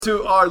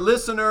To our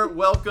listener,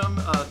 welcome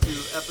to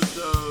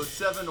episode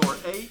 7 or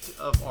 8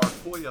 of our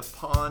Hoya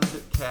Pond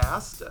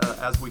cast,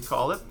 as we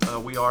call it.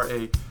 We are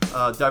a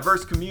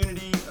diverse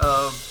community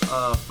of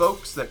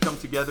folks that come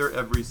together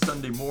every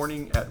Sunday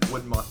morning at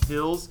Woodmont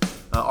Hills.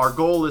 Our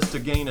goal is to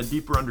gain a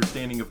deeper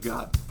understanding of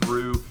God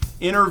through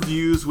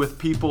interviews with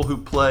people who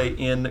play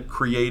in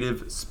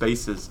creative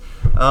spaces.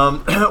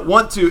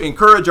 Want to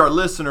encourage our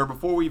listener,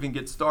 before we even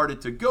get started,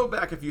 to go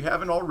back, if you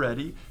haven't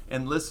already,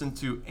 and listen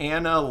to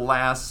Anna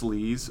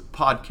Lasley's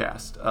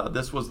podcast.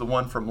 This was the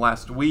one from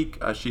last week.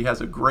 She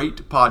has a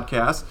great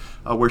podcast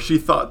where she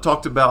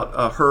talked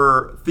about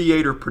her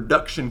theater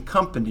production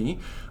company.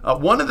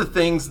 One of the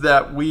things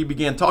that we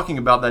began talking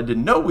about that I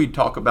didn't know we'd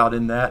talk about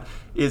in that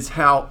is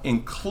how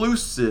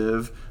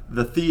inclusive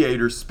the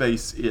theater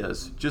space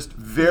is. Just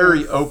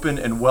very open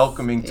and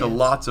welcoming to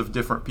lots of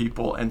different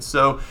people. And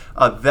so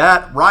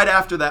that right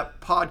after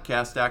that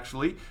podcast,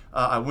 actually,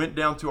 I went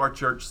down to our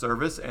church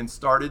service and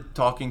started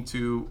talking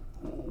to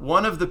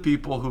one of the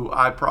people who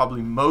I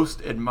probably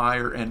most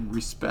admire and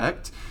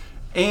respect,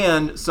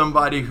 and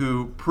somebody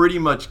who pretty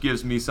much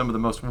gives me some of the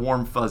most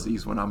warm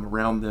fuzzies when I'm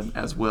around them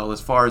as well, as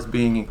far as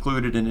being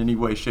included in any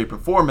way, shape, or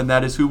form. And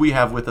that is who we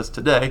have with us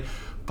today,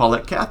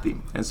 Paulette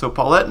Cathey. And so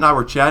Paulette and I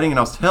were chatting, and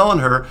I was telling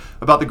her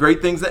about the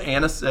great things that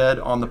Anna said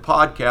on the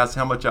podcast,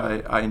 how much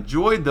I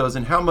enjoyed those,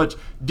 and how much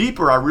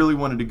deeper I really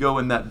wanted to go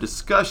in that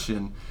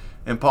discussion.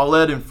 And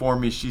Paulette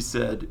informed me, she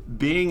said,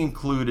 being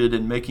included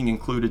and making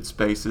included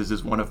spaces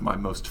is one of my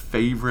most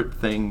favorite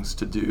things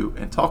to do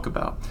and talk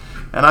about.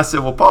 And I said,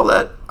 well,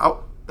 Paulette,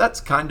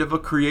 that's kind of a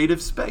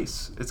creative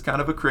space. It's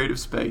kind of a creative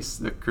space,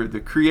 the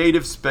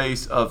creative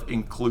space of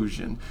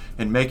inclusion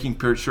and making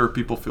sure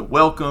people feel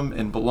welcome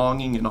and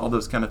belonging and all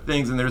those kind of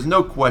things. And there's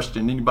no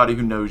question, anybody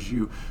who knows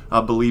you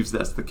believes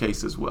that's the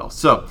case as well.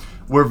 So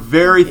we're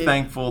very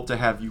thankful to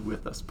have you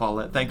with us,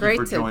 Paulette. Thank you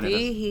for joining us. Great to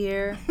be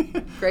here.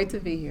 Great to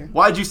be here.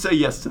 Why'd you say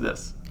yes to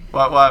this?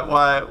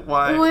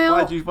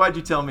 Why'd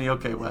you tell me,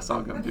 okay, Wes,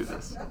 I'll go do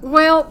this?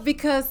 Well,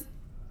 because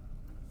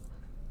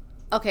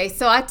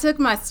so I took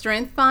my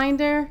strength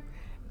finder,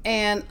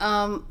 and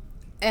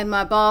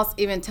my boss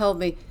even told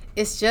me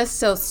it's just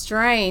so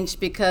strange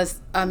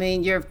because, I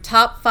mean, your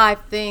top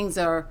 5 things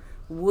are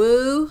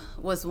woo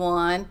was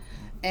one,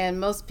 and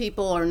most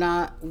people are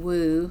not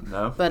woo.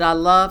 No. But I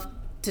love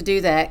to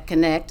do that.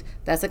 Connect,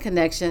 that's a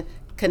connection.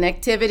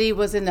 Connectivity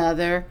was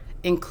another.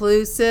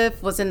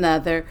 Inclusive was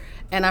another.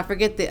 And I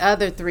forget the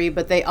other 3,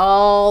 but they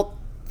all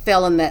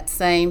fell in that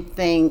same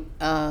thing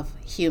of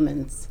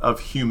humans.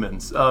 Of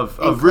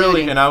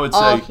really, and I would say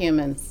all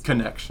humans.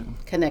 Connection.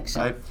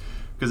 Right?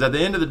 Because at the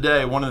end of the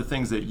day, one of the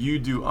things that you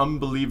do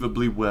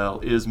unbelievably well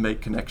is make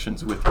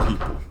connections with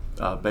people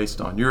based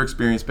on your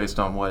experience, based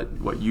on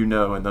what you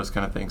know and those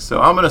kind of things.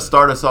 So I'm going to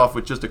start us off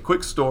with just a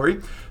quick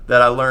story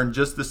that I learned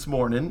just this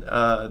morning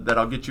that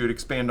I'll get you to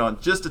expand on,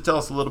 just to tell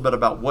us a little bit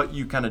about what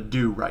you kind of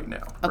do right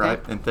now,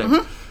 right? And things.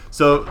 Mm-hmm.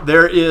 So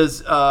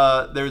there's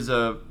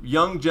a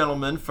young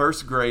gentleman,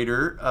 first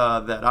grader,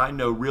 that I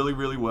know really,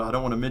 really well. I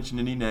don't want to mention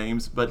any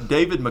names, but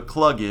David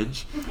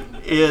McCluggage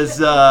is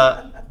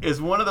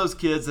one of those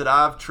kids that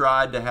I've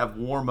tried to have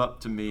warm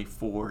up to me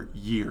for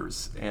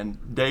years.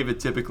 And David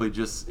typically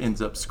just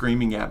ends up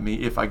screaming at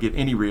me if I get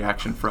any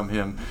reaction from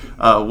him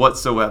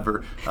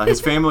whatsoever.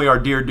 His family are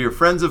dear, dear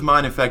friends of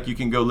mine. In fact, you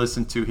can go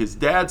listen to his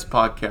dad's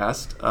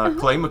podcast,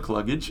 Clay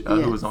McCluggage,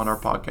 who was on our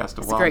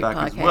podcast a while back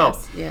as well.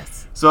 Yes.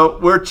 So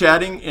we're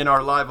chatting in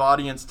our live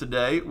audience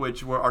today,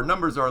 which our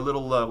numbers are a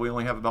little low. We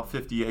only have about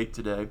 58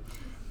 today.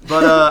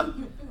 But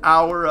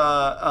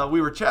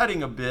we were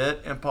chatting a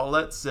bit, and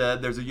Paulette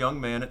said there's a young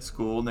man at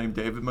school named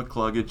David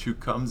McCluggage who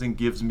comes and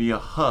gives me a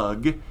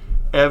hug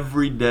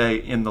every day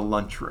in the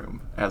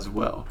lunchroom as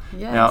well.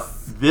 Yes. Now,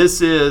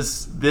 this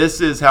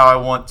is how I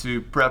want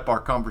to prep our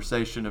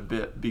conversation a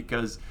bit,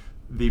 because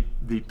the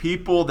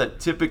people that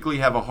typically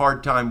have a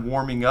hard time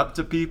warming up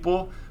to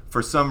people,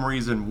 for some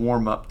reason,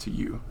 warm up to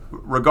you,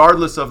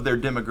 regardless of their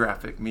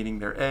demographic, meaning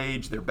their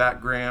age, their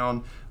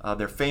background,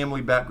 their family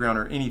background,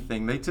 or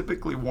anything. They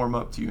typically warm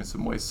up to you in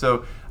some way.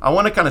 So I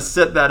want to kind of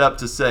set that up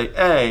to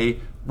say,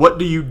 where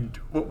do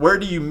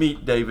you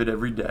meet David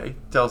every day?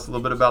 Tell us a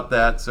little bit about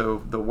that.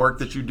 So the work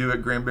that you do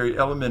at Granbury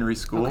Elementary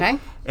School. Okay.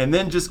 And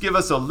then just give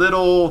us a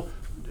little,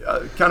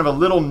 kind of a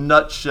little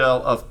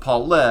nutshell of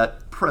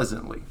Paulette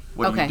presently.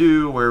 What do you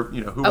do?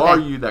 Who are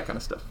you? That kind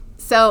of stuff.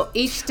 So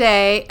each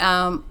day,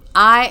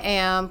 I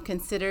am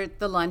considered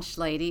the lunch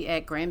lady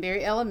at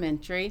Granbury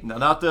Elementary. No,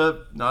 not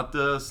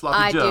the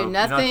sloppy Joe. I do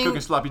nothing. You're not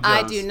cooking sloppy Joes.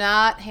 I do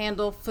not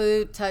handle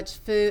food, touch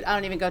food. I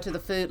don't even go to the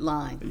food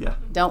line. Yeah.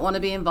 Don't want to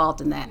be involved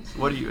in that.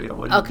 What do you do?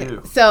 Okay,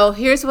 so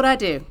here's what I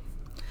do.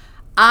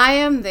 I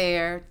am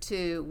there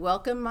to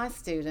welcome my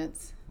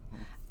students,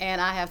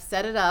 and I have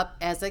set it up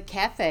as a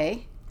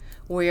cafe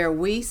where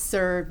we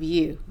serve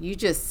you. You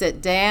just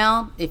sit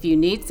down. If you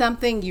need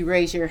something, you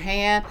raise your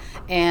hand,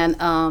 and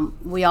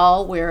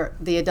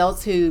the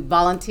adults who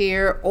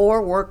volunteer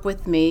or work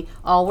with me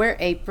all wear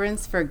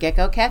aprons for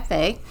Gecko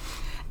Cafe.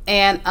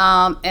 And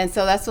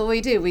so that's what we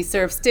do. We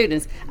serve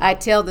students. I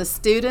tell the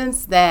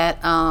students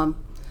that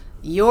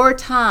your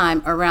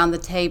time around the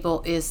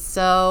table is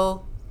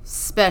so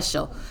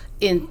special.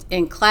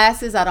 In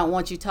classes, I don't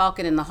want you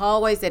talking in the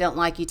hallways. They don't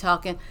like you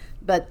talking.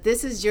 But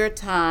this is your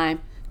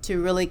time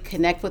to really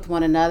connect with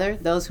one another,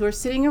 those who are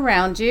sitting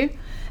around you,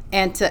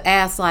 and to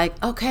ask,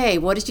 like, okay,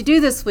 what did you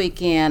do this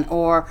weekend?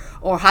 Or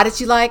how did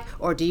you like,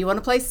 or do you want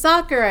to play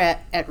soccer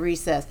at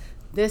recess?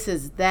 This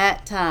is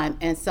that time.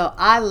 And so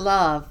I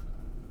love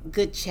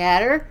good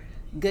chatter,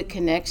 good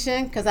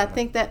connection, because I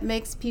think that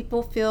makes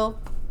people feel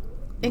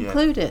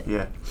included.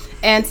 Yeah.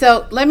 And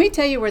so let me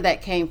tell you where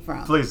that came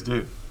from. Please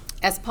do.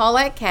 As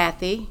Paulette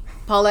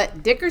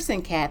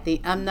Dickerson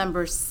Cathey, I'm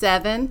number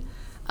 7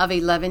 of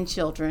 11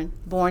 children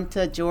born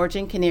to George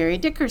and Canary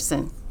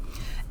Dickerson.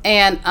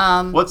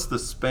 And what's the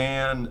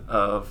span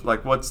of,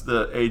 like, what's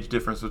the age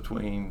difference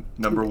between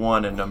number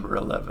 1 and number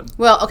 11?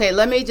 Well, okay,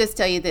 let me just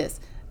tell you this.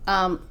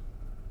 And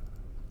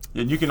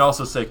you can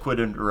also say,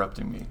 quit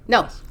interrupting me.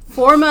 No,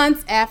 4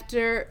 months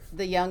after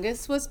the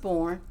youngest was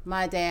born,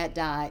 my dad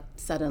died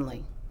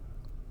suddenly,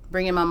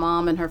 bringing my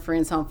mom and her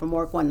friends home from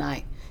work one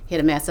night. He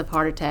had a massive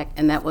heart attack,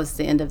 and that was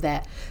the end of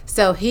that.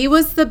 So he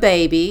was the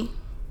baby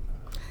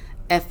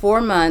at 4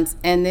 months,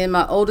 and then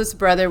my oldest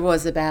brother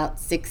was about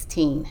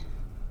 16.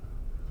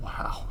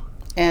 Wow.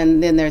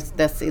 And then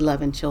that's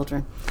 11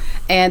 children.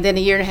 And then a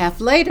year and a half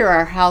later,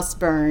 our house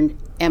burned,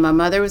 and my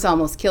mother was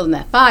almost killed in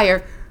that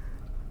fire.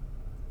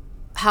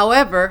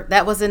 However,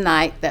 that was the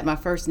night that my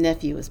first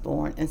nephew was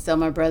born. And so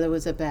my brother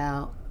was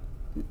about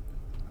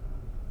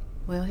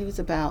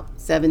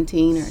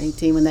 17 or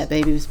 18 when that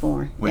baby was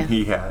born. When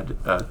he had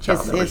a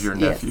child that was your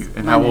nephew. Yes,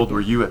 and how old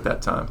were you at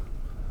that time?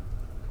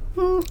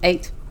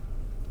 8.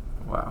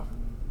 Wow.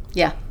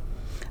 Yeah.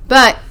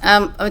 But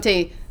I'm going to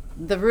tell you,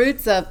 the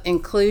roots of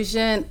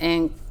inclusion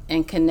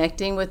and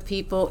connecting with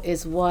people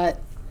is what,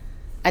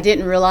 I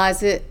didn't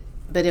realize it,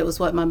 but it was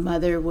what my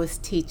mother was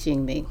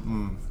teaching me.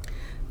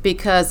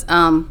 Because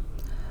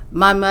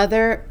my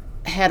mother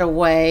had a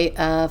way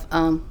of,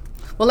 well,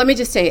 let me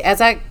just tell you,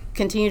 as I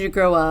continued to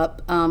grow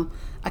up,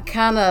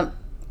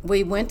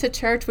 we went to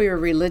church. We were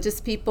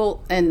religious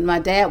people, and my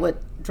dad would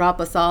drop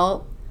us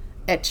all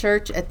at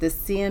church at the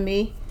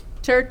CME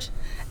church,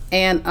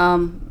 and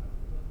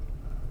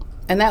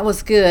that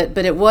was good.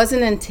 But it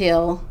wasn't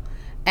until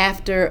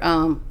after,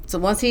 so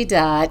once he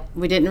died,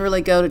 we didn't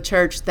really go to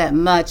church that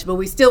much, but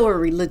we still were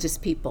religious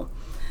people.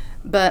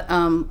 But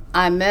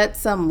I met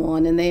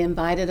someone, and they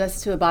invited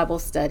us to a Bible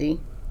study,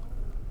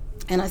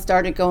 and I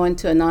started going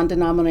to a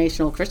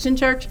non-denominational Christian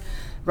church,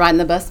 riding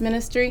the bus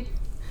ministry.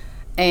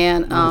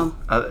 And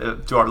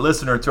to our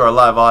listener, to our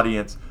live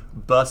audience,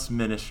 bus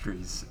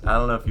ministries. I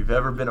don't know if you've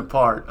ever been a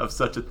part of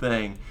such a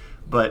thing,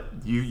 but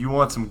you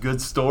want some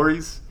good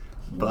stories?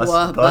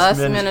 Bus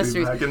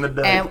ministries back in the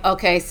day. And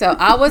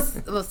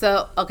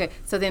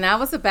so then I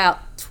was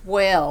about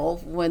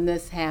 12 when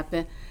this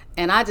happened,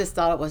 and I just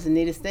thought it was the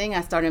neatest thing.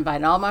 I started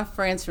inviting all my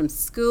friends from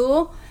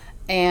school,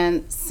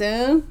 and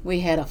soon we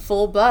had a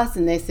full bus,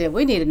 and they said,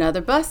 we need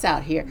another bus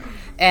out here.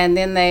 And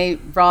then they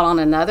brought on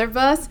another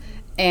bus,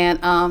 and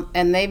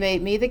they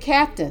made me the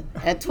captain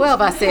at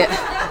 12.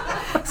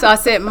 I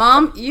said,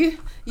 Mom, you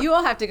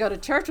all have to go to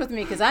church with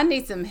me because I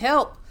need some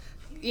help,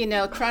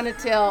 trying to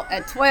tell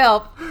at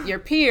 12 your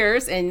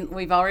peers, and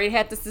we've already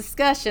had this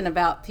discussion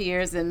about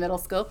peers in middle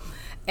school,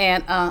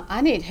 and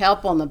I need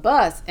help on the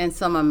bus. And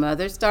so my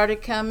mother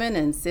started coming,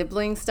 and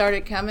siblings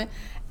started coming,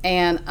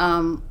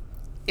 and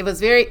it was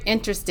very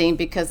interesting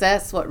because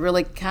that's what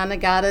really kind of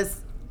got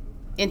us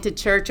into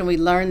church, and we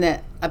learned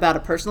that about a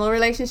personal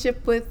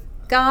relationship with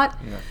God.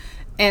 Yeah.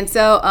 And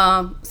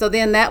so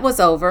then that was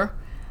over,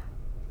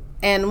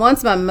 and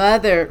once my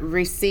mother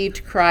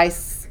received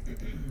Christ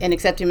and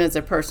accepted him as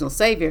a personal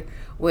savior,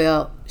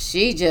 well,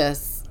 she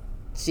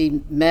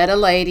met a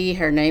lady,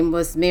 her name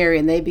was Mary,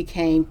 and they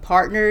became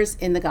partners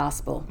in the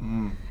gospel.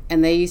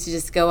 And they used to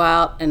just go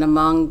out and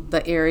among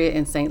the area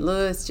in St.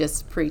 Louis,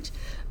 just preach.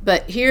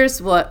 But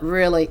here's what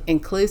really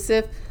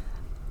inclusive,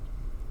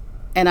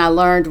 and I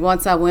learned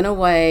once I went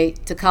away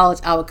to college,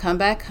 I would come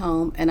back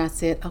home and I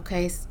said,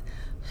 okay,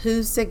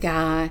 who's the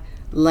guy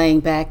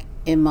laying back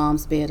in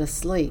Mom's bed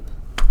asleep?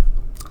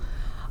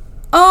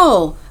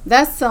 Oh,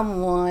 that's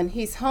someone,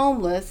 he's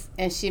homeless,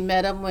 and she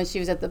met him when she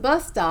was at the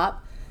bus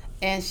stop,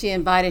 and she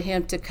invited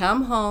him to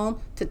come home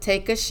to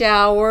take a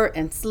shower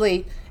and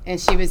sleep,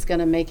 and she was going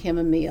to make him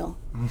a meal.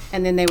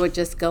 And then they would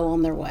just go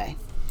on their way.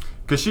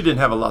 Because she didn't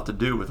have a lot to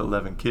do with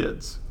 11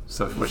 kids.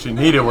 So what she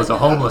needed was a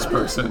homeless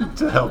person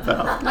to help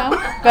out. No,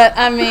 but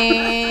I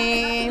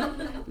mean,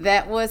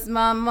 that was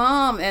my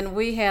mom, and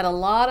we had a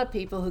lot of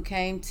people who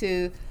came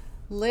to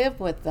live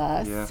with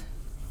us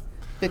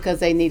because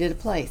they needed a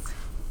place.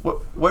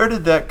 Where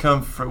did that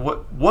come from?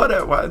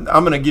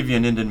 I'm going to give you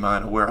an end in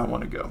mind of where I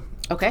want to go.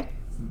 Okay.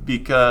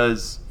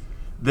 Because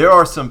there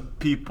are some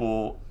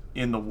people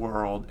in the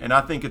world, and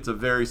I think it's a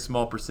very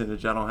small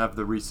percentage. I don't have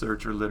the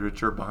research or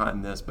literature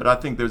behind this, but I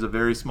think there's a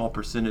very small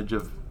percentage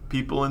of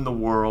people in the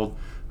world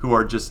who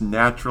are just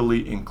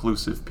naturally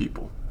inclusive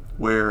people,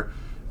 where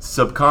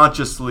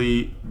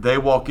subconsciously they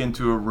walk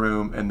into a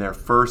room and their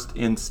first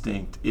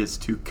instinct is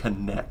to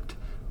connect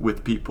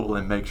with people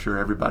and make sure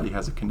everybody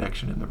has a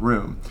connection in the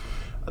room.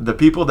 The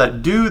people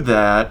that do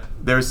that,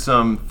 there's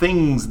some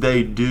things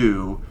they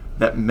do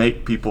that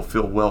make people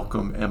feel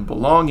welcome and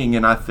belonging,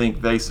 and I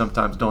think they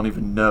sometimes don't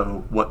even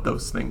know what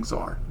those things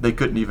are. They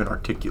couldn't even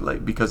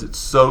articulate because it's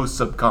so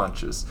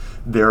subconscious.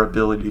 Their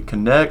ability to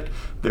connect,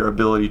 their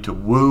ability to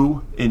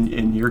woo,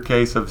 in your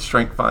case of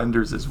Strength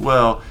Finders as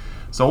well.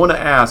 So I want to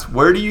ask,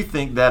 where do you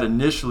think that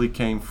initially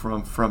came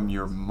from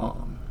your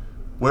mom?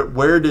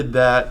 Where did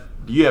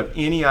that, do you have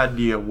any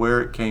idea where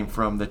it came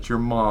from that your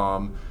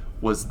mom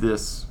was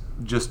this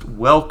just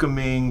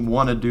welcoming,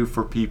 want to do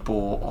for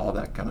people, all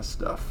that kind of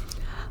stuff?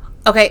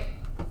 Okay,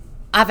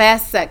 I've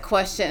asked that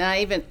question, and I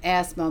even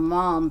asked my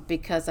mom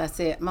because I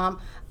said, Mom,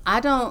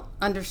 I don't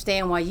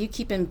understand why you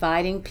keep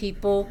inviting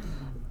people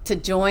to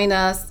join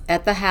us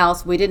at the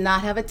house. We did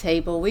not have a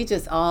table. We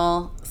just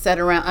all sat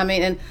around. I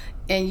mean,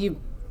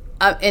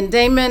 and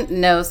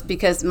Damon knows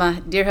because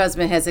my dear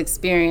husband has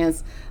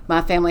experienced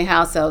my family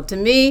household. To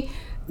me,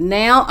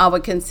 now I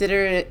would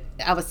consider it,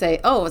 I would say,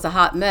 oh, it was a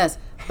hot mess,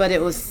 but it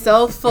was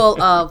so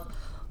full of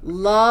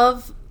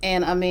love.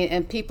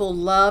 And people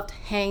loved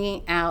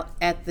hanging out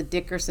at the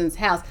Dickerson's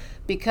house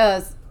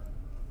because,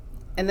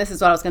 and this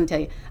is what I was going to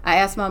tell you. I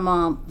asked my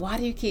mom, why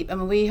do you keep,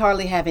 we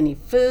hardly have any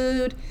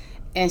food.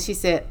 And she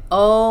said,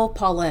 oh,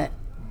 Paulette,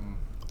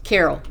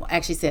 Carol.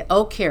 Actually said,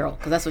 oh, Carol,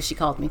 because that's what she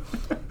called me.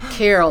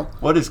 Carol.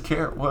 What is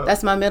Carol? What?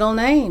 That's my middle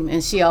name.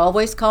 And she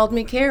always called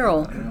me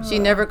Carol. She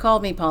never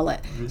called me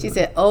Paulette. Really? She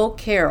said, oh,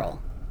 Carol.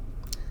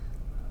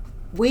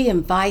 We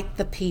invite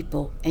the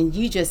people, and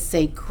you just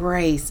say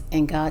grace,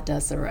 and God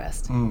does the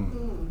rest.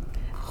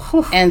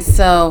 And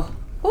so,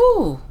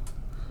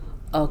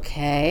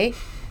 okay.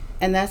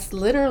 And that's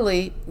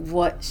literally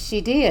what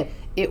she did.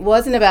 It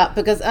wasn't about,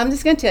 because I'm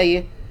just going to tell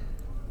you,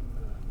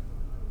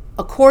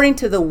 according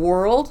to the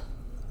world,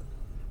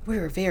 we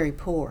were very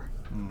poor.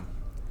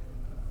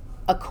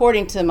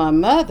 According to my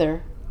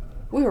mother,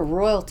 we were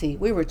royalty.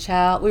 We were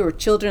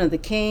children of the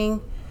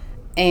king.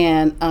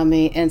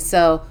 And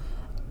so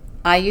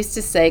I used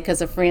to say, because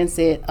a friend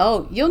said,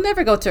 oh, you'll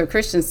never go to a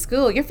Christian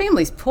school. Your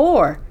family's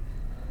poor.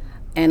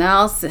 And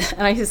I used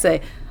to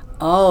say,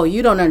 oh,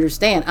 you don't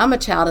understand. I'm a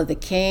child of the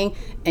king,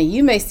 and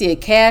you may see a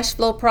cash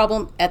flow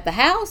problem at the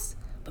house,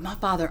 but my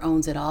father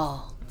owns it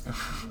all.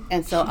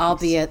 And so I'll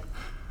be at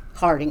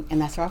Harding,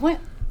 and that's where I went.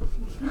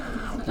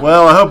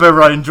 Well, I hope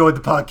everybody enjoyed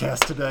the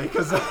podcast today,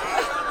 because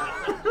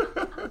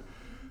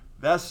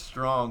that's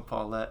strong,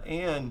 Paulette.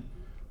 And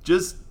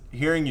just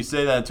hearing you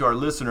say that to our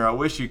listener, I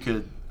wish you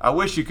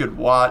could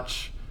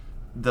watch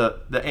the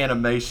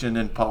animation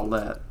in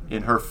Paulette,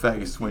 in her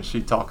face when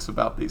she talks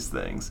about these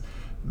things,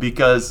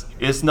 because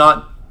it's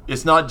not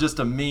just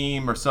a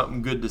meme or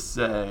something good to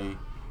say.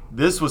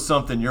 This was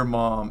something your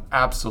mom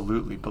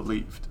absolutely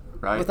believed,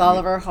 right? With all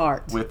of her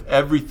heart. With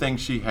everything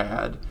she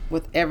had.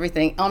 With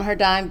everything. On her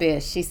dying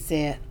bed, she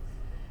said,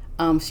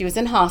 she was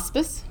in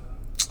hospice,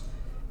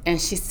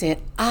 and she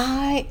said,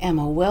 I am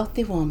a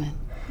wealthy woman.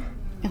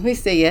 And we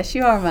said, yes,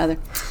 you are, Mother.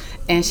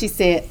 And she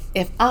said,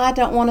 if I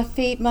don't want to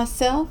feed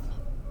myself,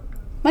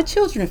 my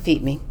children will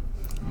feed me.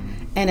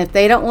 And if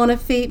they don't want to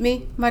feed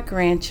me, my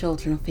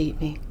grandchildren will feed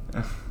me,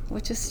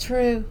 which is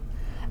true.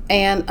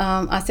 And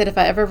I said, if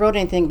I ever wrote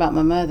anything about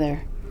my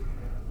mother,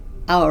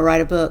 I would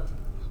write a book.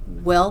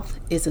 Wealth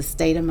is a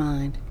state of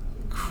mind.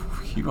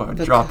 You are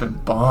dropping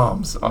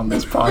bombs on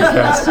this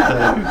podcast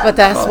today. But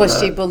that's what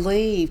she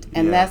believed,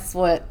 and that's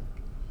what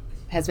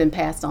has been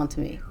passed on to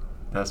me.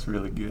 That's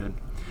really good.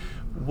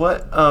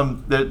 What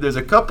there's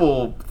a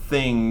couple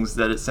things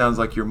that it sounds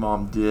like your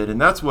mom did,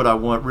 and that's what I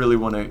really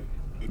want to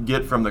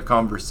get from the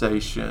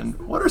conversation.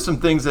 What are some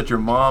things that your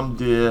mom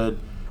did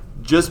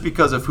just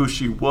because of who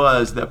she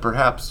was that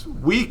perhaps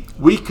we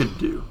could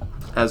do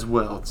as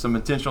well? Some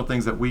intentional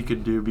things that we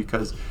could do,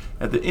 because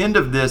at the end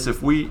of this,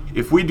 if we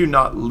do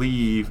not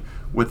leave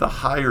with a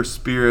higher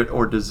spirit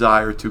or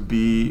desire to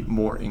be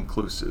more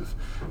inclusive,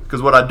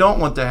 because what I don't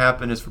want to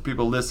happen is for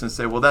people to listen and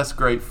say, well, that's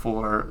great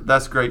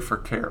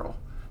for Carol.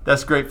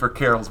 That's great for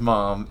Carol's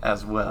mom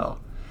as well.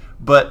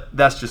 But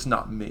that's just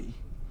not me,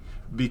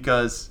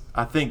 because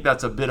I think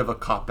that's a bit of a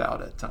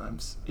cop-out at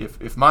times.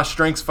 If my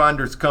Strengths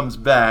Finders comes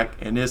back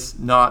and it's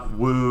not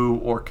woo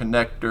or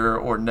connector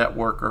or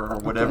networker or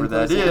whatever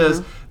that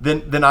is,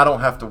 then I don't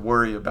have to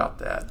worry about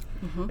that.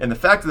 Mm-hmm. And the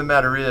fact of the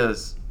matter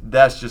is,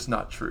 that's just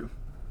not true.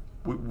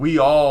 We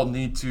all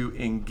need to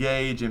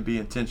engage and be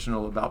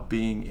intentional about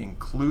being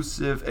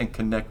inclusive and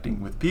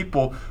connecting with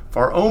people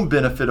for our own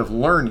benefit of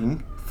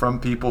learning from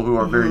people who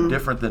are very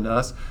different than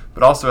us,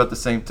 but also at the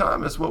same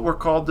time, it's what we're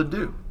called to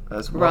do.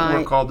 That's what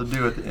we're called to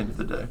do at the end of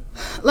the day.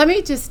 Let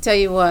me just tell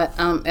you what,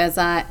 as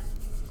I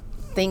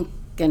think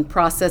and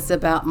process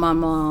about my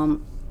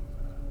mom,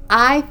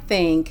 I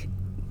think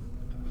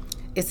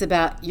it's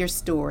about your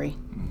story.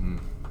 Mm-hmm.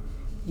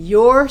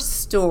 Your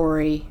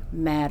story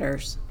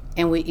matters,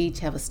 and we each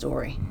have a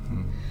story.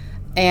 Mm-hmm.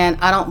 And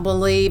I don't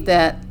believe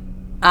that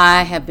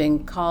I have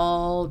been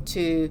called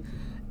to,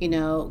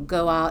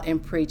 go out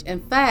and preach. In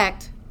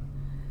fact,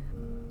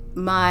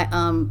 my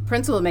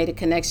principal made a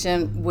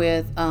connection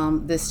with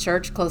this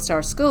church close to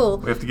our school.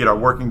 We have to get our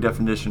working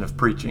definition of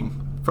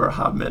preaching for a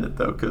hot minute,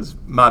 though, because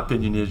my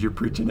opinion is you're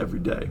preaching every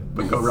day.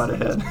 But go right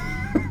ahead.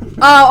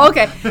 Oh,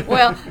 okay.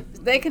 Well,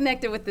 they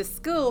connected with the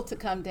school to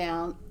come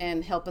down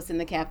and help us in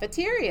the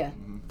cafeteria.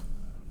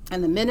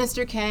 And the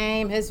minister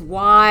came, his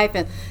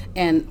wife,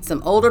 and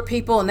some older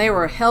people, and they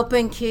were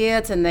helping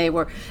kids, and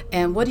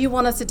what do you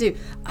want us to do?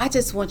 I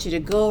just want you to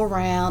go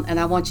around,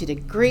 and I want you to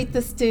greet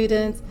the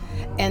students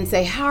and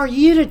say, how are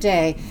you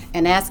today?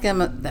 And ask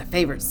them their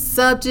favorite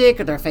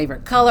subject or their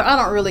favorite color. I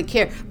don't really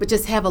care, but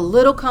just have a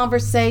little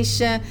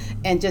conversation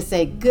and just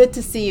say, good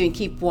to see you, and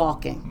keep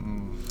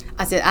walking.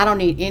 I said, I don't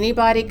need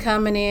anybody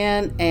coming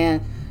in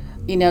and,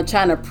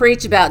 trying to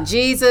preach about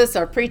Jesus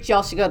or preach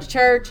y'all should go to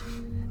church.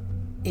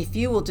 If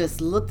you will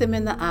just look them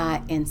in the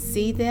eye and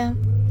see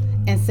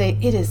them and say,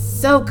 it is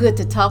so good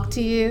to talk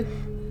to you,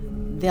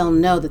 they'll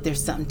know that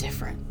there's something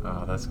different.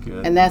 Oh, that's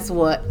good. And that's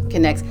what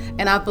connects.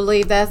 And I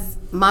believe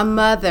my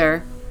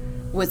mother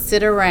would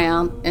sit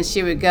around and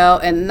she would go,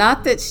 and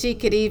not that she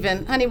could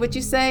even, honey, would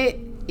you say,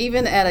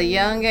 even at a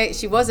young age,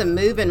 she wasn't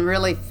moving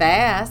really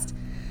fast,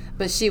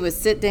 but she would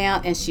sit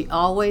down and she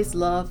always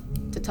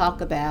loved to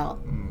talk about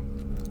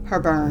her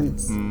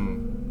burns.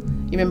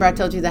 You remember I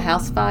told you the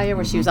house fire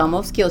where she was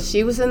almost killed?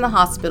 She was in the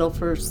hospital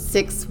for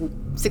six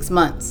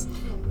months.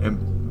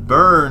 And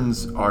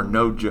burns are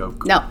no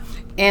joke. No.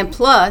 And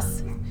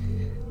plus,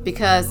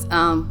 because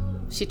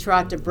she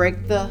tried to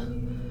break the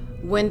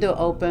window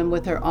open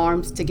with her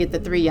arms to get the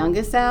 3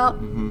 youngest out,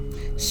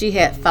 she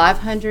had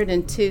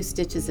 502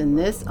 stitches in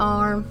this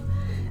arm,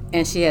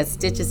 and she had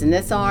stitches in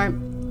this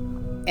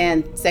arm,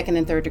 and 2nd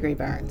and 3rd degree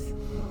burns.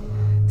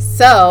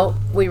 So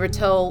we were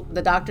told,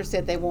 the doctor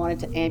said they wanted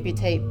to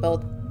amputate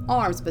both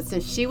arms, but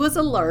since she was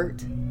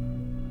alert,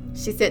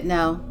 she said,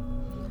 no,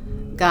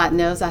 God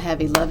knows I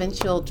have 11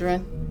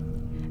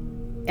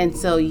 children, and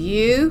so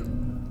you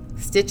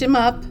stitch them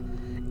up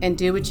and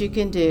do what you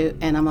can do,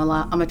 and I'm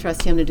gonna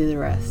trust him to do the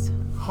rest.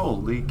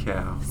 Holy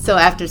cow. So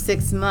after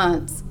 6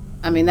 months,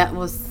 that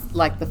was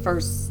like the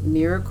first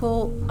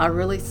miracle I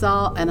really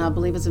saw, and I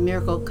believe it's a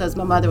miracle because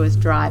my mother was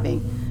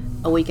driving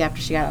a week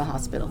after she got out of the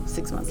hospital,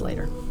 6 months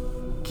later.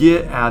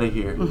 Get out of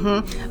here.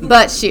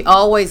 But she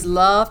always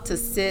loved to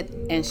sit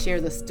and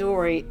share the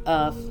story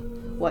of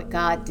what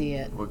God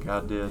did. What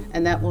God did.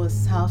 And that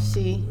was how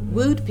she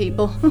wooed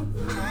people.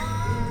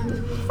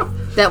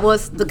 That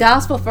was the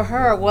gospel for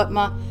her.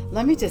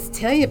 Let me just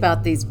tell you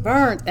about these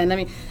burns.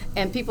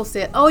 And people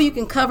said, oh, you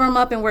can cover them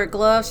up and wear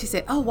gloves. She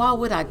said, oh, why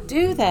would I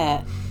do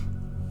that?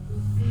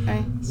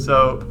 Okay.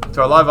 So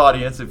to our live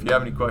audience, if you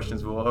have any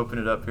questions, we'll open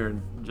it up here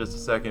in just a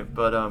second.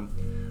 But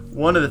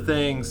one of the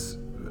things,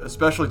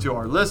 especially to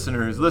our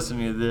listeners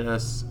listening to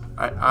this,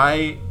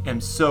 I am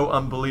so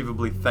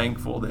unbelievably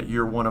thankful that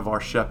you're one of our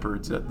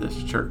shepherds at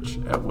this church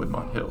at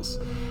Woodmont Hills,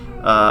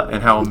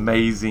 and how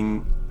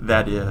amazing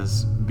that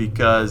is,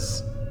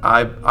 because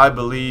I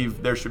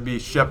believe there should be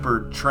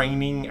shepherd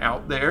training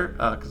out there,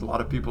 because a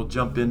lot of people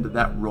jump into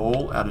that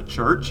role at a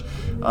church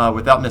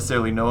without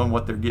necessarily knowing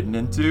what they're getting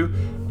into.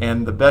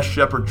 And the best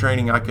shepherd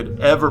training I could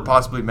ever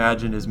possibly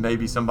imagine is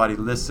maybe somebody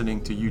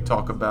listening to you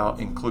talk about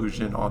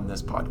inclusion on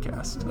this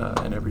podcast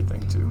and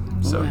everything too.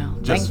 So wow,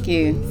 just thank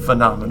you.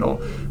 Phenomenal.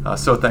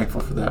 So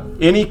thankful for that.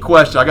 Any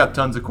question? I got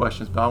tons of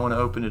questions, but I want to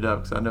open it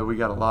up because I know we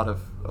got a lot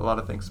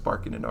of things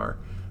sparking in our.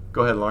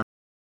 Go ahead, Lauren.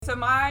 So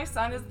my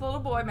son is the little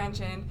boy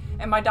mentioned,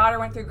 and my daughter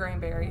went through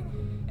Granbury.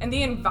 And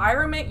the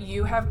environment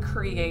you have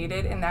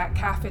created in that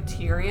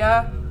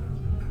cafeteria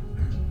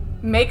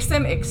makes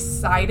them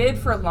excited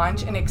for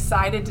lunch and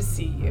excited to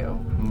see you.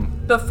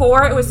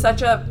 Before, it was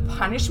such a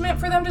punishment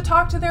for them to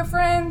talk to their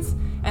friends,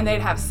 and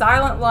they'd have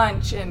silent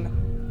lunch,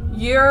 and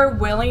your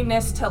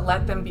willingness to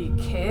let them be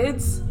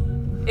kids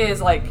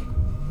is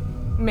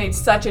made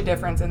such a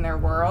difference in their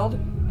world.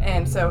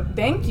 And so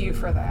thank you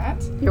for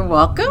that. You're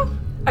welcome.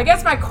 I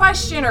guess my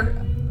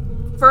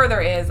question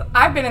further is,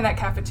 I've been in that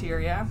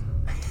cafeteria.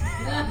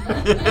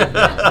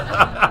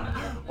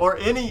 Or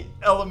any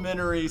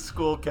elementary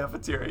school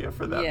cafeteria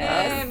for that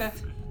Yes. matter.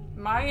 And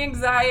my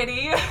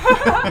anxiety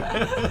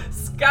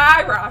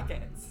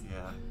skyrockets.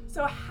 Yeah.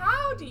 So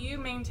how do you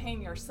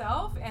maintain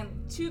yourself and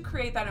to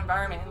create that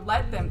environment and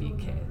let them be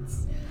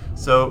kids?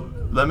 So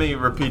let me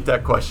repeat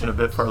that question a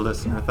bit for our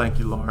listener. Thank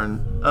you,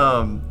 Lauren.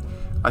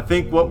 I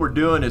think what we're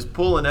doing is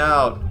pulling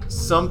out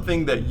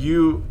something that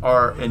you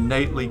are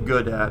innately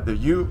good at, that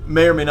you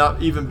may or may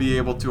not even be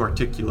able to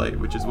articulate,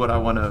 which is what I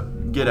want to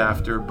get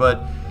after.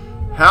 But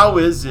how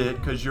is it,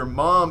 because your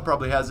mom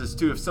probably has this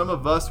too, if some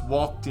of us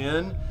walked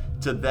in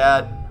to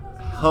that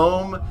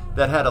home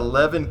that had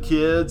 11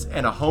 kids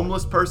and a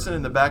homeless person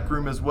in the back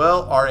room as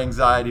well, our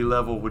anxiety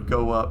level would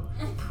go up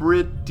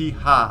pretty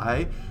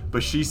high.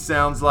 But she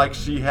sounds like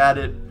she had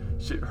it.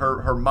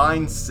 Her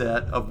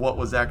mindset of what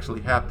was actually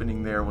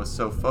happening there was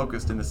so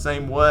focused. In the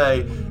same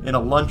way, in a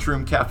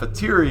lunchroom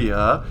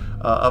cafeteria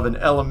of an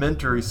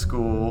elementary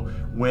school,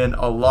 when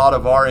a lot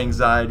of our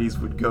anxieties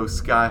would go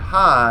sky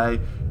high,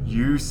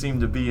 you seem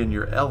to be in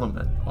your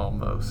element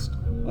almost.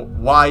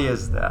 Why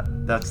is that?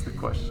 That's the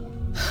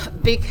question.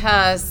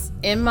 Because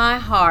in my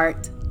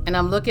heart, and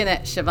I'm looking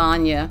at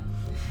Shavanya,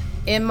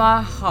 in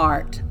my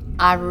heart,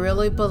 I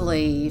really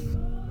believe,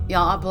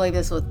 y'all, I believe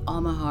this with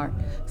all my heart,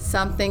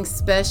 something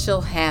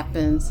special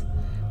happens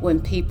when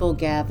people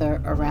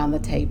gather around the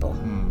table.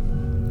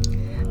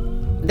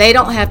 They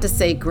don't have to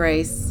say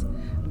grace,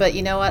 but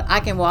you know what? I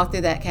can walk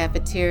through that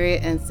cafeteria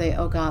and say,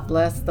 oh, God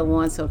bless the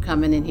ones who are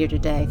coming in here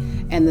today,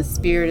 and the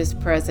Spirit is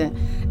present.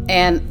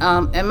 And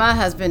my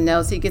husband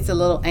knows, he gets a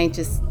little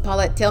anxious.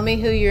 Paulette, tell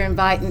me who you're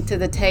inviting to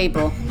the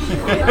table.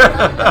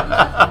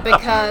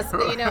 Because,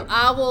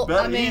 I will.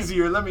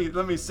 Easier. Let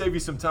me save you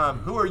some time.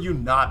 Who are you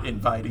not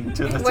inviting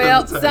to the table?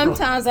 Well,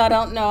 sometimes I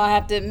don't know, I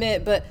have to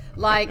admit, but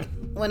like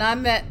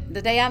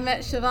the day I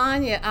met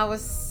Shavanya, I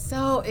was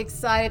so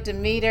excited to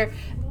meet her,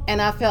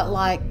 and I felt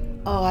like,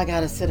 oh, I got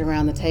to sit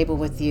around the table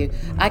with you.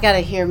 I got to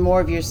hear more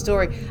of your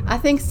story. I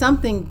think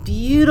something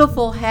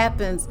beautiful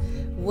happens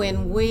when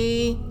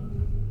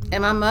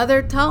and my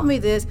mother taught me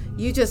this,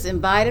 you just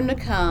invite them to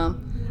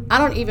come. I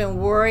don't even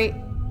worry.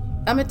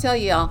 I'm going to tell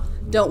y'all,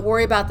 don't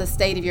worry about the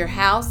state of your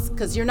house,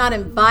 because you're not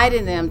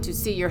inviting them to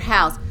see your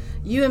house.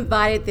 You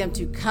invited them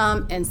to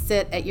come and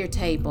sit at your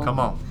table. Come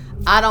on.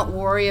 I don't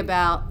worry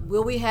about,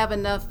 will we have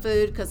enough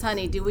food? Because,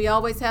 honey, do we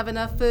always have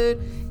enough food?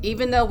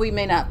 Even though we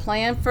may not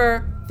plan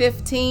for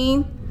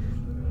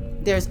 15,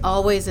 there's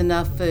always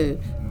enough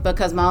food.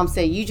 Because Mom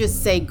said, you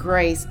just say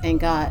grace and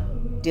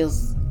God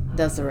does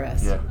the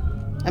rest. Yeah.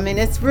 I mean,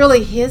 it's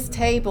really His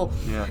table.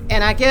 Yeah.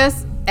 And I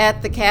guess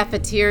at the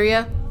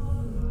cafeteria,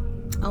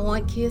 I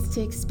want kids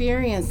to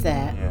experience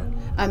that. Yeah.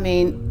 I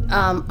mean,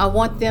 I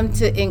want them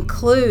to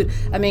include,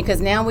 because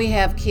now we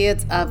have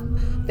kids,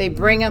 they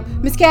bring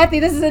them, Miss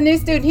Cathey, this is a new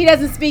student, he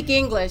doesn't speak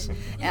English.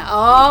 And,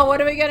 oh, what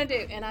are we going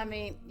to do?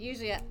 And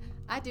usually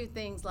I do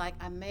things like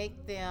I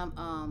make them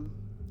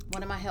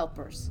one of my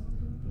helpers.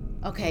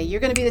 Okay, you're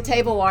going to be the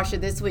table washer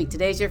this week.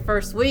 Today's your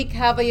first week,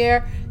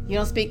 Javier. You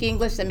don't speak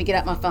English? Let me get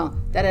out my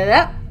phone.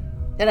 Da-da-da,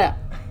 da-da.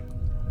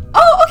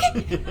 Oh,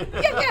 okay.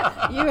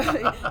 Yeah. You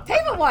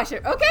table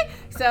washer. Okay.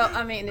 So,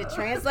 it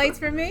translates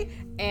for me.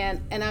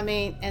 And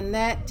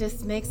that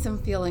just makes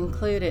them feel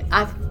included.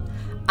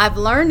 I've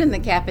learned in the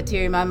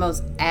cafeteria, my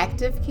most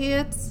active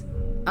kids,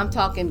 I'm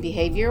talking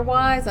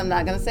behavior-wise, I'm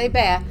not going to say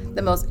bad,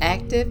 the most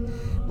active,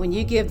 when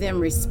you give them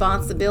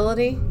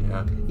responsibility,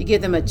 you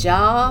give them a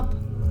job,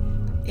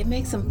 it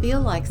makes them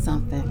feel like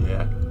something.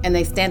 Yeah. And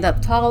they stand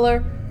up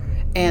taller.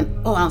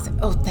 And, I'll say,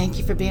 thank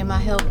you for being my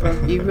helper.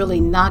 You really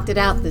knocked it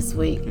out this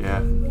week.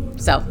 Yeah.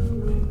 So.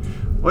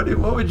 What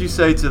would you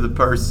say to the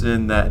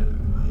person that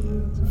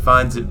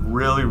finds it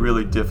really,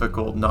 really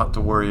difficult not to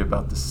worry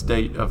about the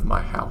state of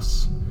my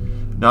house?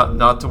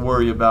 Not to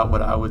worry about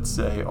what I would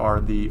say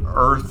are the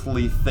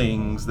earthly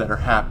things that are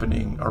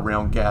happening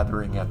around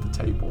gathering at the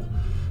table,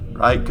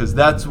 right? Because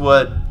that's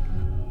what,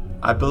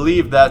 I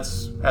believe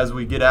as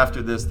we get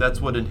after this,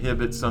 that's what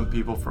inhibits some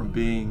people from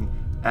being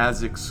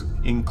as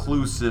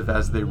inclusive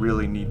as they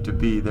really need to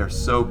be. They're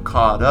so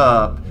caught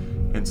up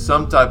in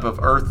some type of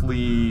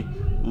earthly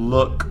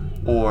look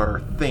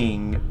or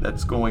thing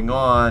that's going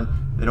on,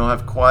 they don't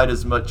have quite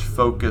as much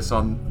focus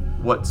on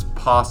what's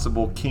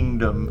possible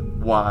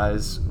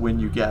kingdom-wise when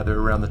you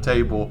gather around the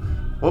table.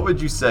 What would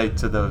you say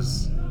to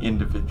those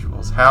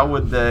individuals? How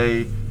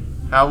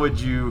would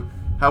you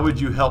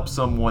help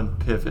someone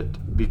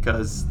pivot?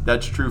 Because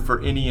that's true for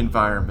any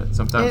environment.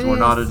 Sometimes we're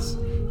not as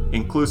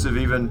inclusive,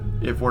 even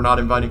if we're not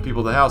inviting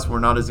people to the house, we're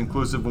not as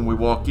inclusive when we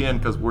walk in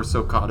because we're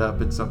so caught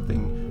up in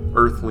something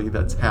earthly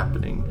that's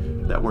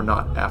happening that we're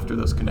not after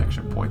those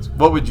connection points.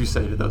 What would you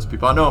say to those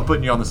people? I know I'm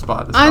putting you on the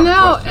spot. I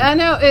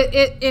know.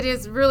 It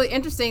is really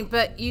interesting,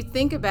 but you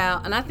think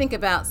about, and I think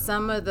about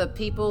some of the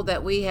people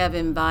that we have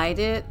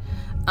invited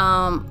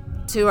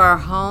to our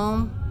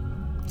home.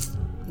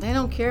 They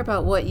don't care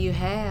about what you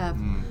have.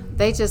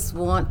 They just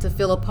want to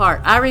feel a part.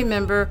 I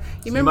remember,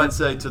 you might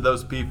say to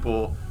those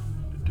people,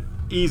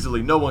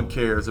 easily, no one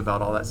cares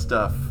about all that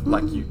stuff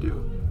like you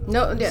do.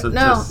 No.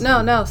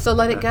 So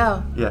let it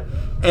go. Yeah,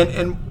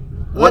 and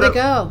let it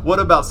go. What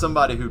about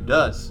somebody who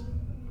does?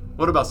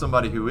 What about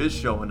somebody who is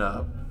showing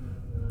up,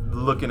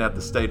 looking at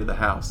the state of the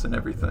house and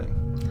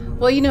everything?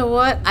 Well, you know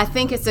what? I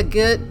think it's a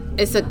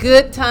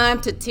good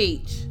time to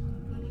teach.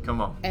 Come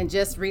on. And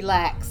just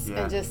relax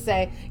and just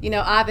say,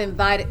 I've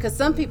invited, because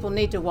some people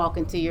need to walk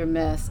into your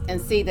mess and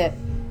see that,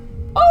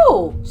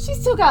 she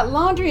still got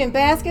laundry and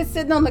baskets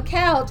sitting on the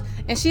couch,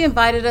 and she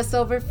invited us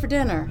over for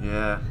dinner.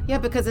 Yeah,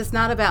 because it's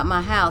not about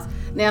my house.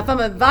 Now, if I'm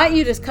going to invite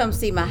you to come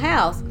see my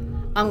house,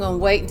 I'm going to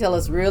wait until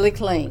it's really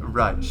clean.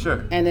 Right,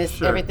 sure. And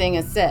everything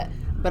is set.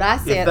 But I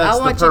said,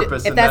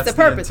 if that's the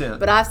purpose.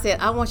 But I said,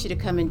 I want you to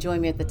come and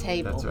join me at the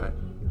table. That's right.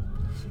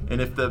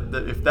 And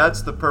if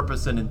that's the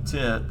purpose and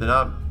intent, then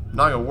I'm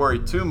not going to worry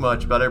too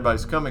much about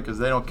everybody's coming because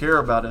they don't care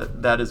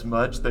about that as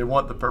much. They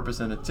want the purpose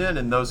and intent,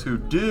 and those who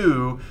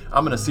do,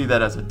 I'm going to see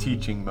that as a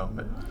teaching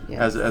moment,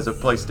 as a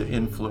place to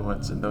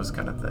influence and those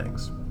kind of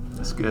things.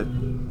 That's good.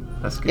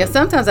 That's good. Yeah,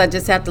 sometimes I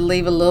just have to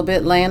leave a little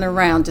bit laying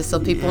around just so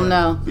people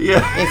know.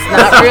 Yeah. It's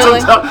not really.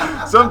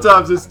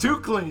 Sometimes it's too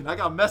clean. I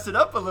got to mess it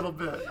up a little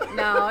bit.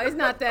 No, it's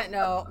not that,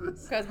 no.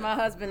 Because my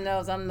husband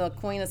knows I'm the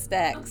queen of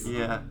stacks.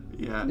 Yeah.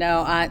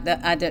 No,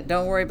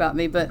 don't worry about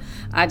me. But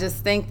I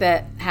just think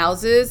that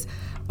houses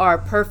are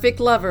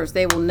perfect lovers.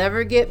 They will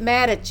never get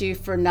mad at you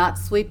for not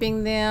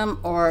sweeping them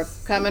or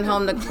coming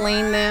home to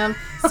clean them.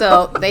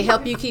 So they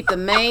help you keep the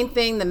main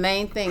thing,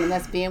 and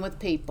that's being with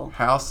people.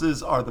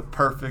 Houses are the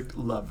perfect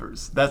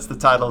lovers. That's the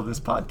title of this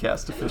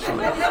podcast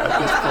officially at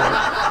this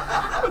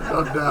point.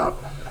 No doubt.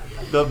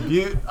 The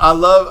beauty, I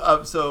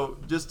love, so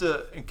just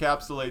to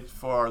encapsulate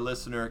for our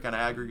listener, kind of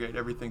aggregate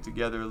everything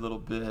together a little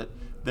bit,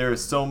 there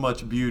is so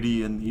much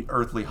beauty in the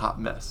earthly hot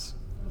mess.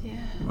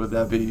 Yeah. Would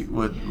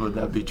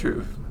that be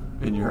true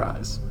in your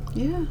eyes?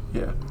 Yeah.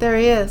 Yeah. There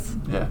is.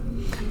 Yeah.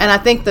 And I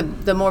think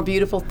the more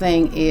beautiful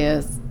thing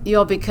is,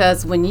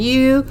 because when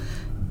you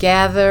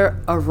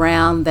gather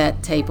around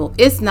that table,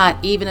 it's not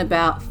even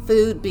about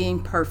food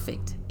being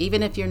perfect.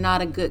 Even if you're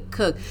not a good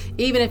cook,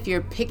 even if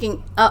you're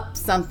picking up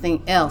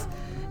something else,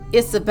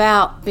 it's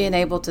about being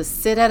able to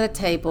sit at a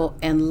table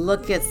and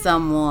look at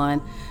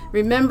someone.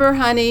 Remember,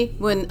 honey,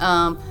 when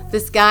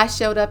this guy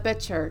showed up at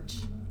church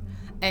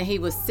and he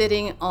was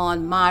sitting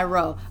on my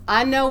row.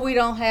 I know we're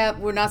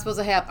not supposed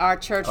to have our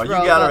church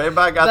row.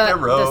 Everybody got their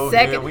row.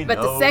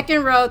 The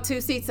second row,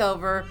 2 seats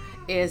over,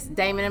 is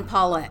Damon and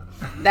Paulette.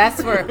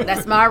 That's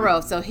my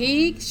row. So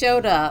he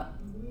showed up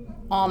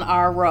on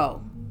our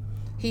row.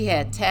 He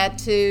had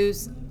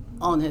tattoos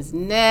on his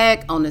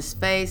neck, on his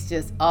face,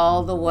 just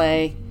all the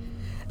way.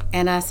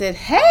 And I said,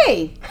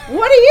 "Hey,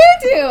 what are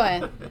you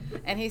doing?"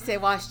 And he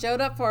said, "Well, I showed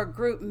up for a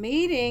group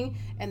meeting,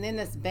 and then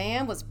this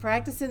band was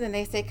practicing, and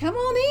they said, 'Come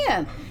on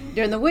in,'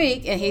 during the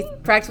week." And he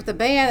practiced with the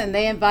band, and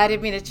they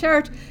invited me to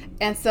church.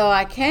 And so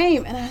I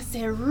came, and I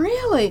said,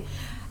 "Really?"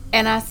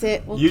 And I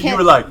said, "Well, you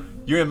were like,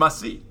 you're in my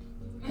seat."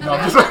 No,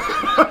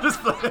 I'm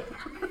just playing.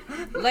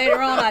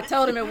 Later on, I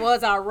told him it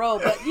was our role,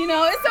 but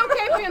it's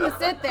okay for him to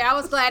sit there. I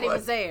was glad he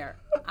was there.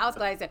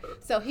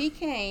 So he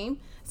came.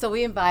 So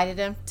we invited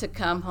him to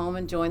come home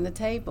and join the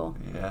table.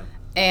 Yeah.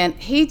 And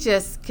he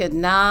just could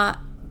not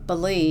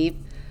believe.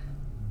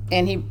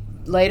 And he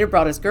later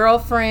brought his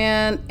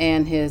girlfriend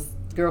and his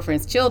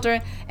girlfriend's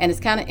children. And it's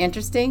kind of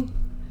interesting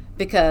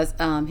because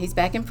he's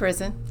back in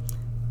prison.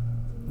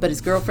 But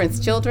his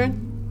girlfriend's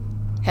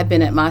children have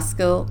been at my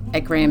school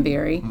at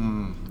Granbury.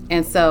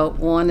 And so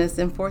one is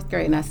in 4th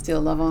grade, and I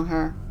still love on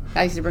her.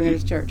 I used to bring her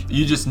to church.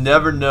 You just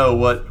never know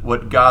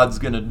what God's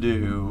going to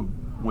do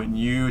when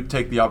you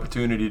take the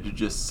opportunity to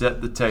just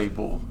set the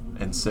table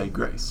and say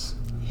grace.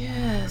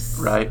 Yes.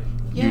 Right?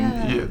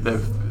 Yeah.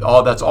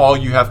 That's all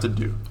you have to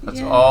do.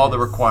 That's all the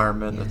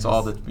requirement. That's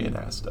all that's being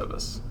asked of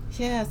us.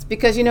 Yes,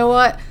 because you know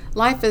what?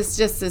 Life is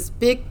just this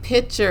big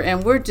picture,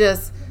 and we're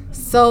just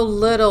so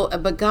little,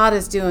 but God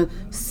is doing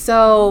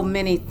so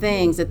many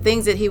things. The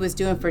things that he was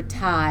doing for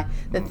Ty,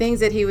 the things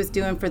that he was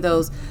doing for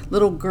those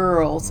little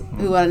girls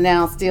who are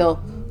now still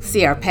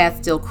see our path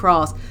still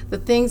cross. The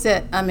things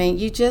that,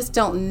 you just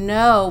don't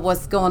know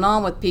what's going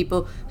on with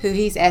people who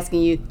he's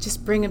asking you,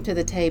 just bring them to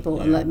the table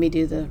and let me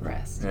do the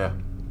rest. Yeah.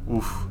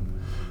 Oof.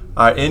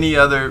 All right, any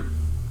other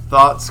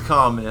thoughts,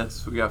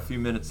 comments? We got a few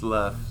minutes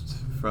left.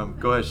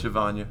 Go ahead,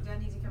 Shivanya. Do I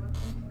need to come up?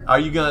 Are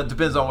you going to,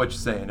 depends on what you're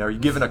saying. Are you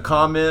giving a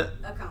comment?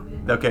 A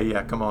comment. Okay,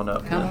 yeah, come on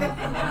up. Come on.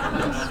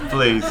 Yes,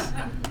 please.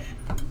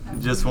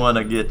 Just want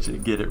to get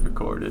it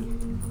recorded.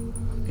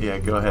 Yeah,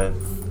 go ahead.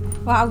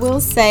 Well, I will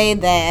say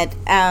that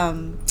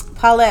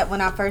Paulette,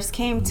 when I first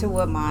came to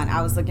Woodmont,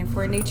 I was looking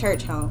for a new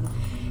church home.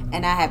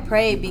 And I had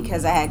prayed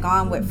because I had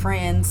gone with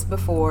friends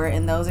before,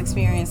 and those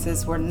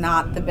experiences were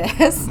not the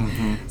best.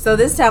 Mm-hmm. So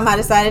this time I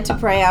decided to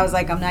pray. I was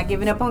like, I'm not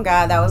giving up on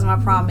God. That was my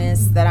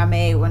promise that I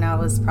made when I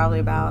was probably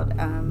about,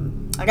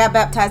 I got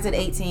baptized at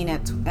 18,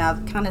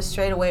 kind of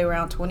straight away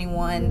around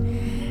 21.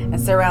 And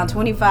so around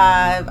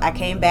 25, I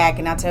came back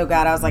and I told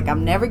God, I was like,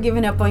 I'm never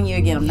giving up on you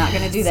again. I'm not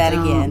going to do that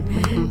again.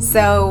 Mm-hmm.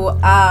 So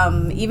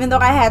even though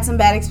I had some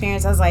bad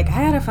experience, I was like,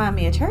 I got to find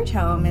me a church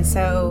home. And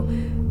so...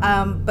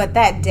 but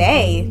that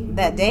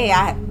day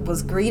I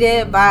was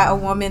greeted by a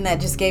woman that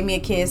just gave me a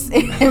kiss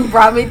and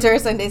brought me to her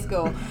Sunday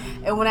school.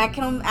 And when I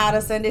come out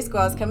of Sunday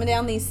school, I was coming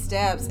down these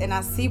steps and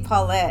I see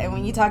Paulette. And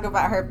when you talk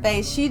about her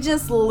face, she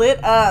just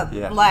lit up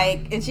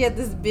and she had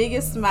this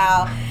biggest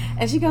smile.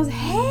 And she goes,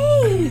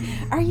 "Hey,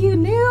 are you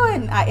new?"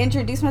 And I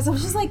introduced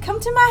myself. She's like, "Come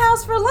to my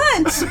house for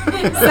lunch."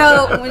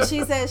 So when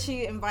she says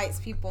she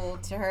invites people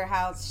to her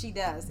house, she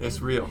does.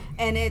 It's real.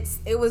 And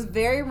it was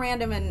very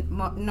random. And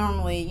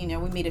normally,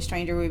 we meet a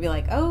stranger, we'd be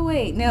like, "Oh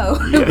wait, no."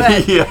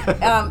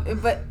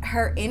 But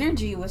her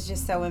energy was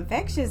just so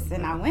infectious,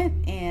 and I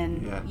went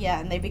and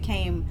and they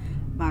became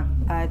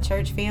my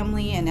church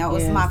family, and that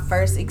was my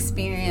first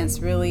experience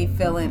really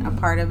feeling a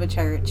part of a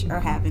church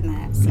or having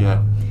that.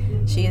 So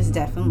she is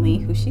definitely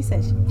who she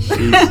says she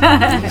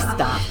is.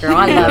 Stop, girl.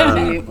 I love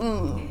you.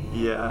 Mm.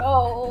 Yeah.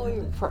 Oh,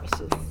 you're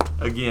precious.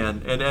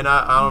 Again, and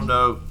I don't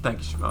know. Thank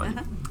you,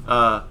 Shivanya.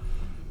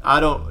 I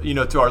don't,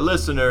 to our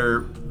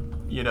listener,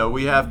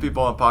 we have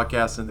people on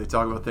podcasts and they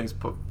talk about things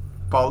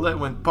Paulette,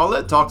 when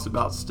Paulette talks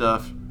about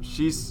stuff,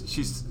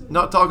 she's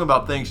not talking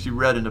about things she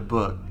read in a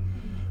book.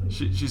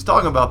 She's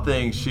talking about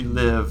things she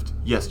lived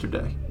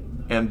yesterday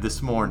and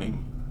this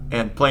morning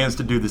and plans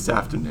to do this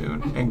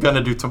afternoon and going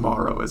to do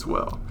tomorrow as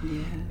well.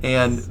 Yes.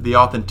 And the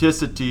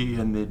authenticity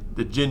and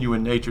the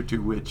genuine nature to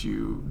which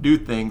you do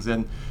things.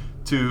 And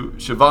to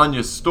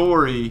Shavonya's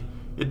story,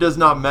 it does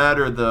not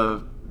matter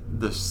the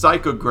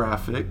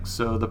psychographic,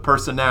 so the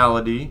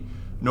personality,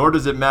 nor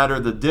does it matter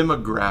the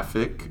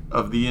demographic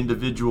of the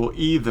individual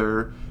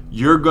either.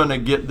 You're going to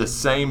get the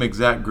same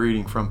exact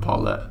greeting from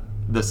Paulette,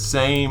 the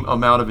same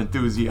amount of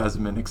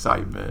enthusiasm and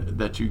excitement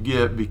that you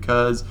get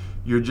because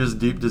your just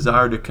deep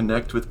desire to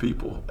connect with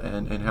people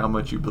and how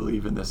much you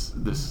believe in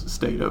this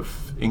state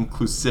of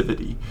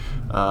inclusivity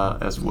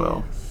as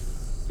well.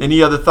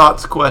 Any other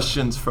thoughts,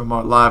 questions from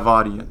our live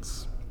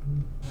audience?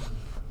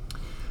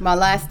 My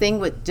last thing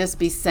would just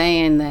be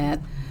saying that,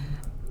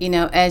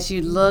 as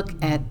you look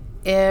at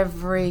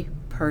every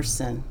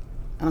person,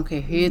 I don't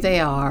care who they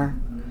are,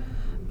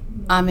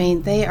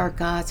 they are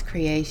God's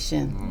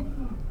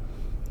creation,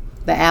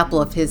 the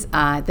apple of his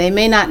eye. They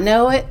may not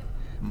know it,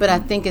 but I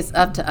think it's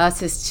up to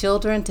us as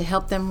children to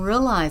help them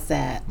realize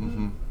that.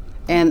 Mm-hmm.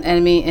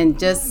 And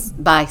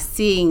just by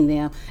seeing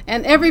them.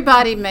 And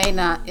everybody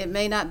it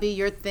may not be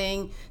your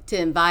thing to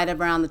invite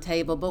them around the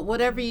table, but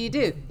whatever you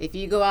do, if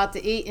you go out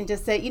to eat and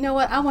just say, you know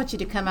what, I want you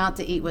to come out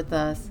to eat with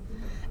us.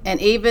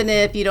 And even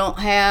if you don't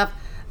have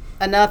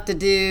enough to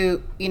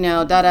do,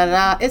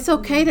 it's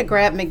okay to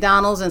grab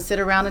McDonald's and sit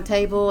around the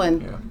table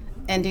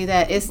and do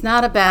that. It's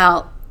not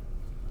about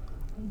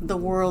the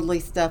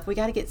worldly stuff. We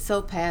got to get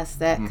so past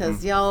that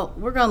because y'all,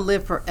 we're going to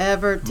live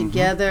forever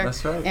together.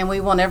 That's right. And we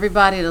want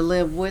everybody to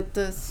live with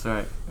us. That's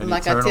right. And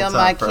like I tell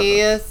my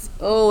kids,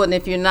 and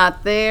if you're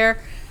not there,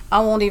 I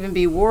won't even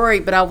be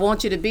worried, but I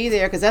want you to be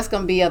there because that's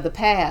going to be of the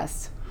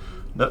past.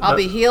 I'll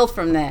be healed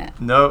from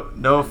that. No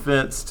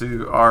offense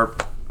to our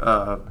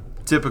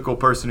typical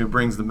person who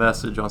brings the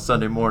message on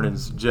Sunday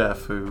mornings,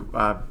 Jeff, who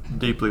I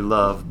deeply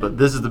love, but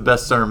this is the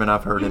best sermon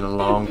I've heard in a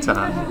long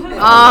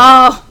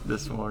time.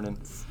 This morning.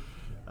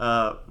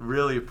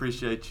 Really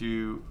appreciate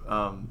you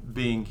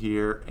being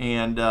here.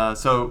 And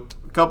so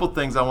a couple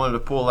things I wanted to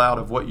pull out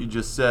of what you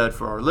just said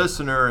for our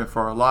listener and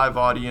for our live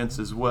audience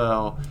as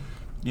well.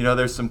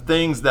 There's some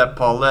things that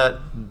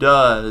Paulette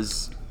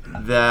does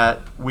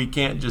that we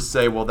can't just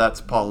say, well, that's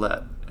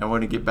Paulette. I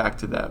want to get back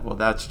to that. Well,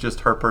 that's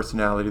just her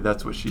personality.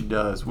 That's what she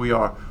does. We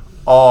are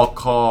all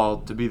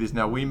called to be these.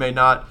 Now, we may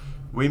not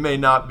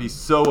be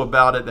so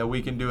about it that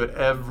we can do it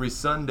every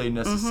Sunday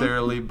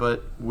necessarily,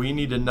 but we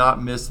need to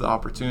not miss the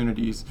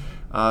opportunities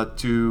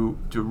to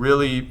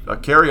really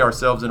carry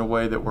ourselves in a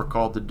way that we're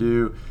called to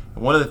do.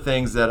 And one of the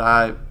things that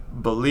I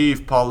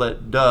believe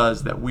Paulette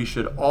does that we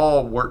should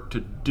all work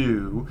to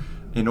do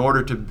in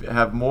order to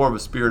have more of a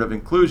spirit of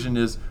inclusion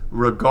is,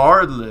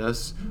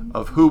 regardless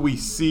of who we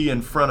see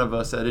in front of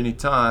us at any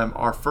time,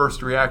 our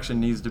first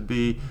reaction needs to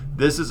be,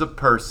 this is a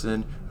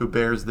person who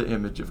bears the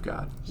image of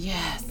God.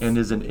 Yes. And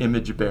is an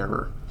image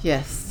bearer.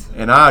 Yes.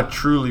 And I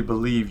truly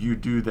believe you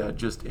do that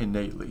just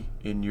innately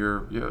in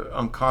your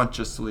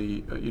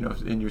unconsciously,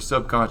 in your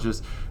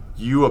subconscious.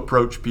 You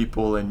approach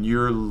people and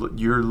you're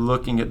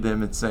looking at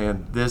them and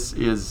saying, this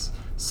is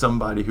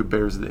somebody who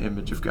bears the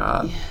image of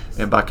God. Yes.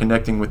 And by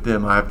connecting with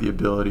them, I have the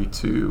ability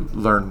to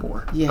learn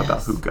more yes.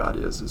 about who God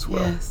is as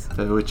well, yes.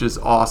 which is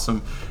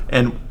awesome.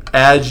 And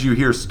as you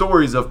hear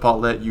stories of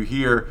Paulette, you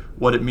hear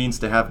what it means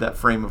to have that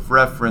frame of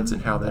reference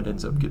and how that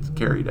ends up gets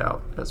carried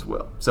out as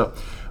well. So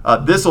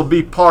this will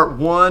be part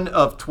 1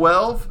 of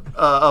 12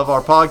 of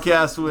our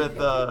podcast with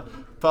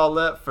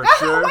Paulette for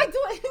sure.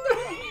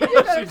 She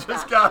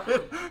just got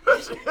it.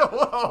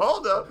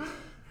 Hold up.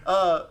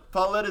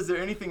 Paulette, is there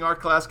anything our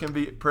class can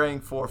be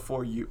praying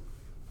for you?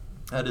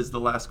 That is the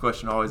last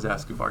question I always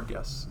ask of our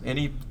guests.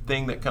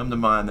 Anything that come to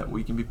mind that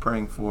we can be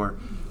praying for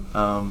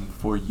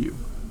you?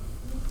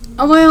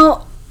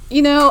 Well,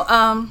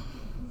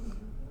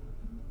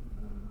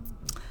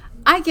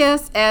 I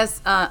guess as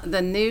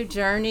the new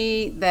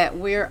journey that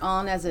we're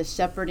on as a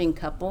shepherding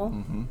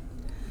couple,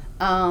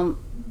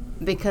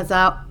 because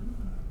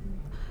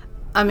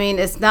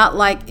it's not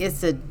like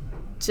it's a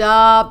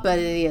job, but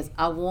it is.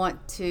 I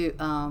want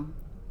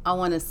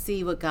to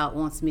see what God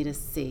wants me to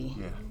see.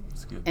 Yeah,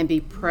 that's good. And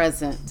be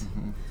present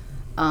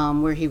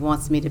where He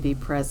wants me to be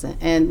present,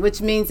 and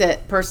which means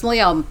that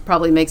personally, I'll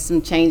probably make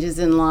some changes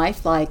in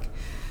life, like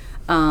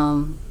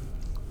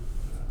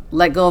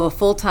let go of a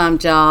full-time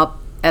job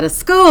at a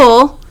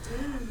school,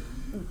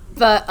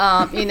 but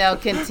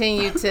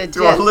continue to.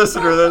 To our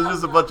listener, there's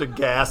just a bunch of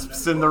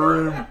gasps in the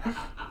room.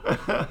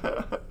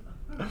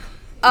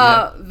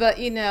 But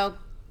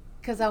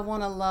because I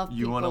want to love people.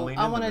 You want to lean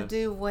into I want to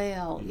do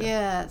well. Yeah.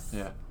 Yes.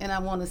 Yeah. And I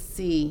want to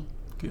see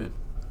good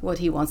what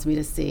He wants me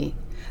to see.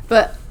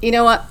 But you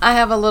know what? I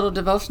have a little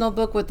devotional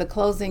book with the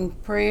closing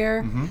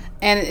prayer,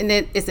 and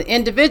it's an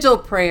individual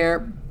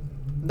prayer,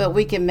 but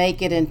we can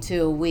make it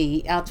into a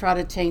we. I'll try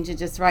to change it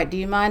just right. Do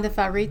you mind if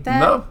I read that?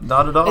 No,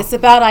 not at all. It's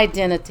about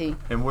identity.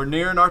 And we're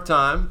nearing our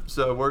time,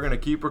 so we're going to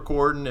keep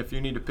recording. If you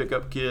need to pick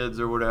up kids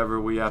or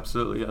whatever, we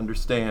absolutely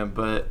understand.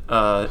 But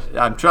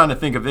I'm trying to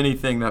think of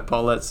anything that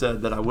Paulette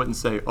said that I wouldn't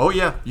say, oh,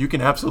 yeah, you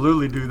can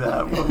absolutely do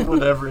that,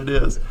 whatever it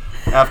is,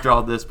 after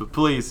all this. But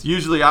please,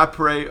 usually I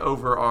pray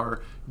over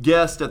our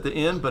guest at the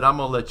end, but I'm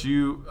going to let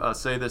you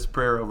say this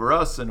prayer over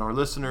us and our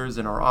listeners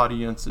and our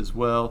audience as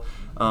well,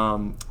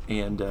 and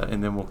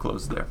then we'll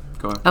close there.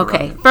 Go ahead.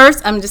 Okay.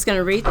 First, I'm just going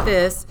to read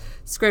this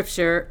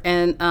scripture,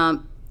 and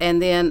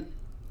then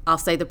I'll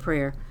say the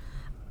prayer.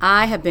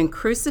 I have been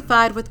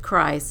crucified with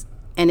Christ,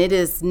 and it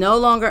is no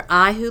longer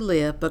I who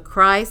live, but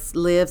Christ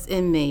lives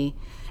in me.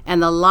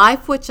 And the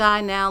life which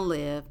I now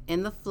live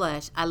in the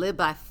flesh, I live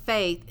by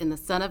faith in the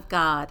Son of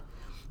God,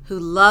 who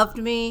loved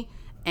me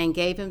and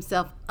gave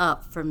himself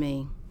up for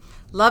me.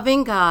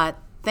 Loving God,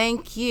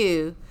 thank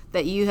you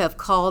that you have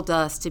called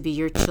us to be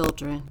your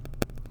children.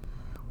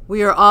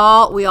 We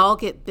all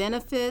get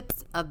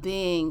benefits of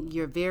being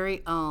your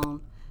very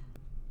own.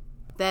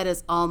 That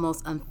is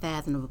almost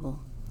unfathomable.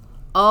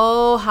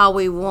 Oh, how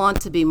we want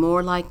to be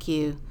more like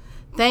you.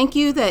 Thank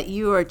you that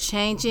you are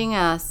changing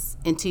us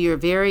into your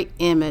very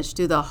image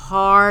through the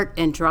hard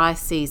and dry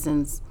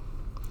seasons.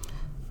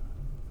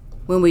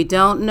 When we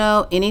don't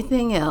know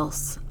anything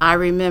else, I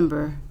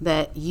remember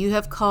that you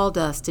have called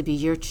us to be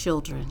your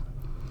children.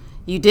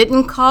 You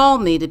didn't call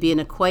me to be an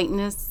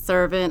acquaintance,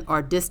 servant,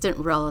 or distant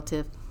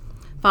relative.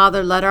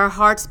 Father, let our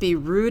hearts be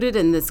rooted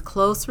in this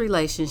close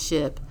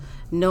relationship,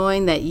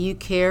 knowing that you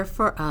care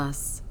for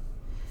us.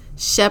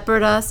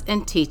 Shepherd us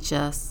and teach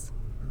us.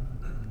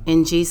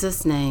 In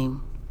Jesus'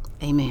 name,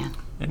 amen.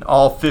 And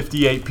all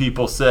 58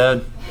 people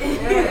said,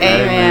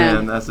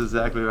 Amen. That's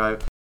exactly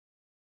right.